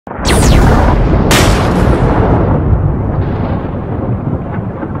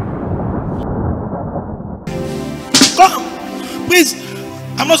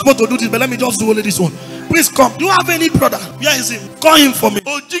I'm not supposed to do this, but let me just do only this one. Please come. Do you have any brother? Where is him? Call him for me.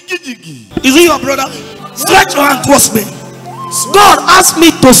 Oh, jiggy jiggy. Is he your brother? Stretch your hand towards me. God asked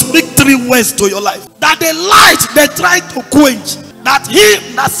me to speak 3 words to your life. That the light they try to quench, that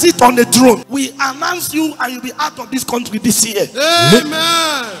him that sits on the throne will announce you and you'll be out of this country this year.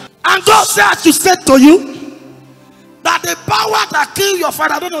 Amen. And God said I should say to you that the power that killed your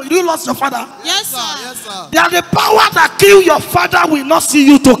father, I don't know, you lost your father? Yes, sir. Yes, sir. That the power that killed your father will not see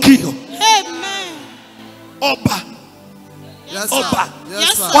you to kill. Amen. Oba. Yes, sir. Oba.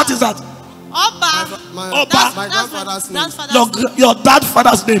 Yes, sir. What is that? Oba. Oba. My grandfather's name. Grandfather's Your dad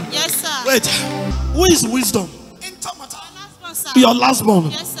father's name. Yes, sir. Wait. Who is wisdom? Last one, sir. Your last born.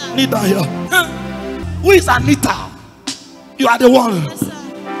 Yes, sir. Nita here. Who is Anita? You are the one. Yes, sir.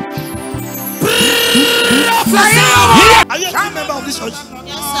 Are you a full member of this church?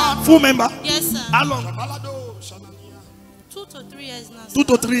 Yes, sir. Full member? Yes, sir. How long? 2 to 3 years now. 2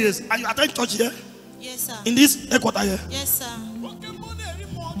 to 3 years. And you attend church here? Yes, sir. In this headquarter here? Yes, sir.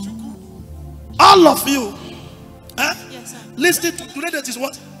 All of you. Eh? Yes, sir. Listen to today. That is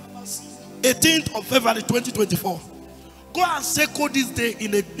what? 18th of February 2024. Go and circle this day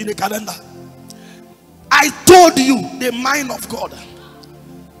in a calendar. I told you the mind of God.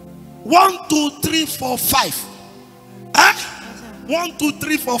 1, 2, 3, 4, 5. Eh? 1, 2,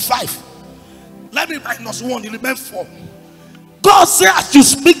 3, 4, 5. Let me minus 1. You remain 4. God said I should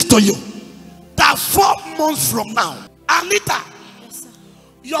speak to you that 4 months from now, Anita, Yes, sir.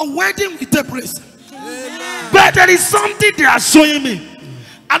 your wedding will take place. But there is something they are showing me.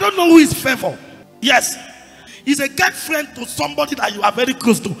 I don't know who is favor. Yes, he's a girlfriend to somebody that you are very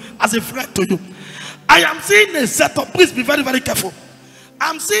close to, as a friend to you. I am seeing a setup. Please be very, very careful.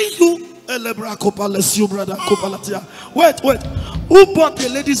 I'm seeing you. Brother. Wait. Who bought the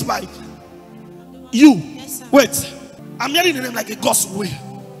lady's bike? You. Yes, sir. Wait. I'm hearing the name like a God's will.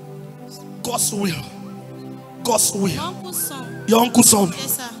 God's will. God's will. My uncle's son. Your uncle's son.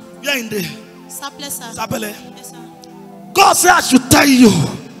 Yes, sir. You're in there. Saple, sir. Sapele. Yes, sir. God said I should tell you,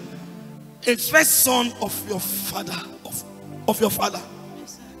 a first son of your father, of your father,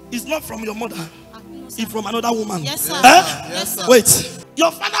 Yes, sir. is not from your mother, No, sir. it's from another woman. Yes, sir. Eh? Yes, sir. Wait,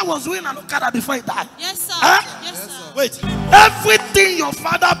 your father was doing an Okada before he died. Yes, sir. Eh? Yes, sir. Wait, everything your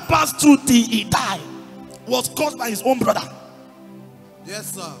father passed through till he died was caused by his own brother.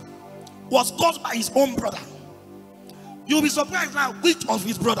 Yes, sir. Was caused by his own brother. You'll be surprised now which of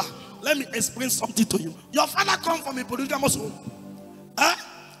his brother. Let me explain something to you. Your father comes from a polygamous home. Eh?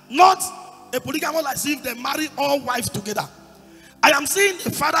 Not a polygamous like if they marry all wives together. I am saying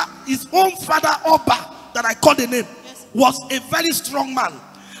the father, his own father, Oba, that I called the name, Yes. was a very strong man.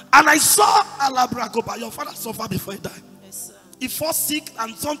 And I saw Alabrakoba, your father suffered before he died. Yes, sir. He fell sick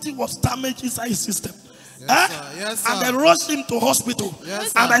and something was damaged inside his system. Yes, sir. Yes, sir. And they rushed him to hospital.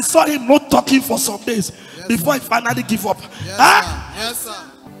 Yes, And sir. I saw him not talking for some days before he finally gave up. Yes, Eh? sir. Yes, sir.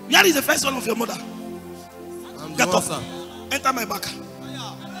 Where is the first son of your mother? I'm Get the up. one, sir. Enter my back.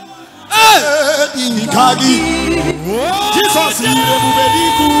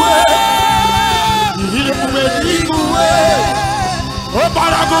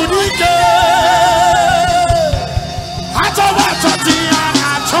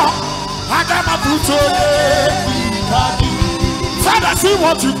 Father, see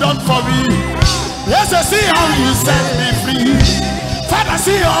what you've done for me. Yes, I see how you set me free. Father,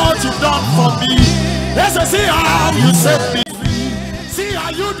 see what you've done for me. Yes, I see how you set me free. See how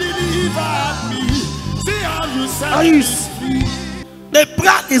you delivered me. See how you set me free. The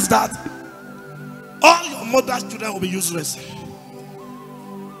plan is that all your mother's children will be useless.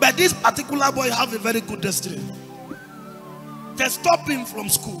 But this particular boy have a very good destiny. They stop him from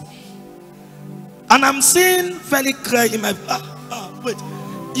school. And I'm seeing very clear in my wait.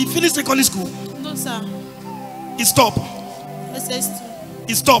 He finished secondary school. No, sir. He stopped. SS2.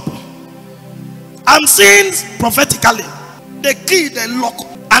 He stopped. I'm seeing prophetically the key they lock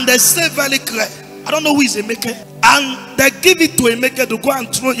and they say very clear. I don't know who is a maker. And they give it to a maker to go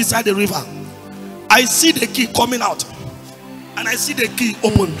and throw inside the river. I see the key coming out. And I see the key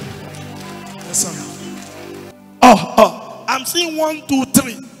open. Yes, sir. Oh. I'm seeing 1, 2,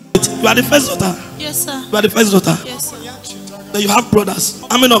 3. You are the first daughter. Yes, sir. You are the first daughter. Yes, sir. Then you have brothers.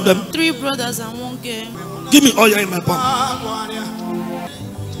 How many of them? 3 brothers and 1 girl. Give me oil in my palm.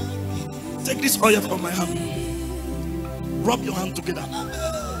 Take this oil from my hand. Rub your hand together.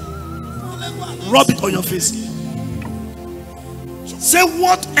 Rub it on your face. Say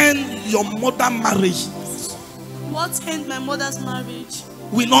what end your mother marriage What end my mother's marriage?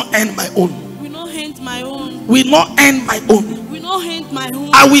 will not end my own. We not end my own. Will not end my own. We not end my own.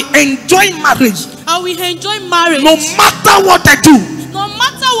 I will enjoy marriage I will enjoy marriage. no matter what I do. No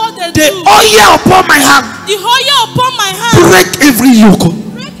matter what they The do, oil upon my hand, the oil upon my hand, break every yoke.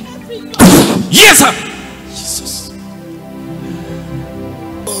 break every yoke. Yes, sir. Jesus.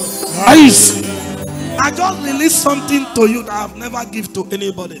 Guys, I just released something to you that I've never given to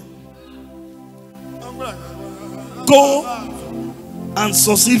anybody. Go and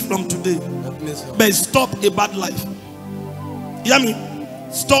succeed from today. But stop a bad life. You hear me?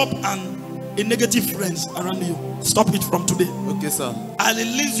 Stop and a negative friends around you. Stop it from today. Okay, sir. I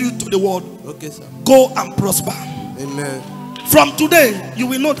release you to the world. Okay, sir. Go and prosper. Amen. From today, you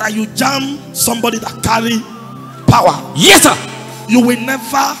will know that you jam somebody that carry power. Yes, sir. You will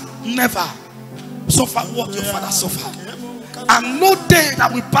never suffer what your father suffered. And no day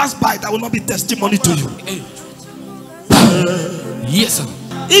that will pass by that will not be testimony to you. Yes, sir.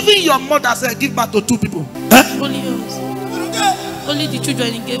 Even your mother said, give birth to 2 people. Eh? Only yours. Only the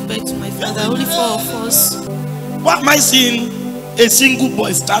children he gave birth to my father. Only 4 of us. What am I seeing? A single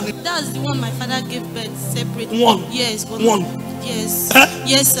boy standing. That's the one my father gave birth separate. One. Yes. One. Yes. Eh?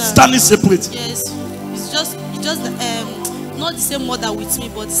 Yes, sir. Standing separate. Yes. It's just not the same mother with me,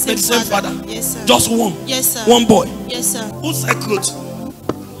 but the same, The same father. Yes, sir. Just one. Yes, sir. One boy. Yes, sir. Who's a coach?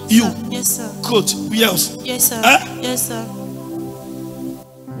 You. Yes, sir. Coach. Who else? Yes, sir. Eh? Yes, sir.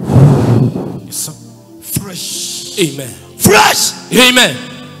 Yes, sir. Fresh. Amen. Fresh. Amen.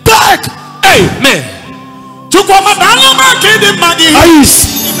 Back. Amen. Ice.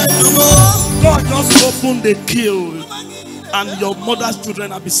 God just opened the kill and your mother's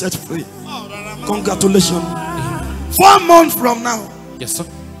children have been set free. Congratulations. 4 months from now, Yes, sir.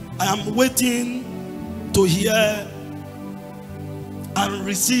 I am waiting to hear and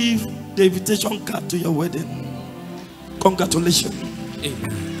receive the invitation card to your wedding. Congratulations.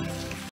 Amen.